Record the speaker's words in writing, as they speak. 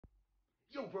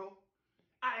Yo, bro,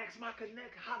 I asked my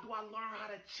connect, how do I learn how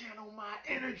to channel my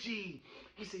energy?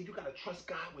 He said, you got to trust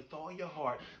God with all your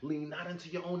heart. Lean not into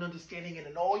your own understanding, and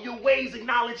in all your ways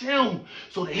acknowledge him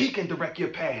so that he can direct your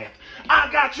path. I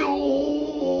got you.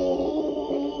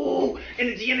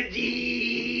 Energy, energy.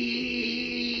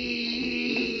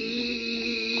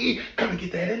 Come and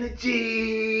get that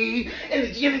energy.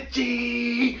 Energy,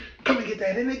 energy. Come and get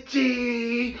that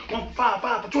energy. 1 for 5,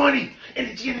 5 for 20.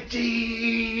 Energy,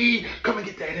 energy. Come and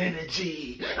get that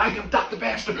energy. I am Dr.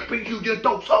 Baxter, bring you your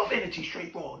dose of energy.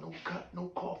 Straight raw, no cut, no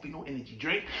coffee, no energy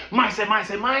drink. Mindset,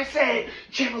 mindset, mindset.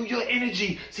 Channel your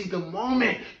energy. See, the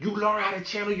moment you learn how to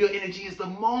channel your energy is the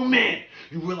moment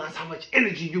you realize how much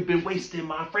energy you've been wasting,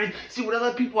 my friend. See, what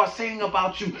other people are saying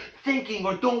about you, thinking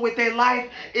or doing with their life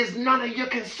is none of your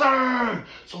concern.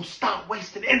 So stop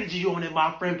wasting energy on it,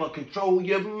 my friend, but control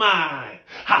your mind.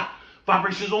 Ha!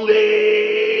 Vibrations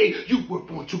only. You were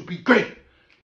born to be great.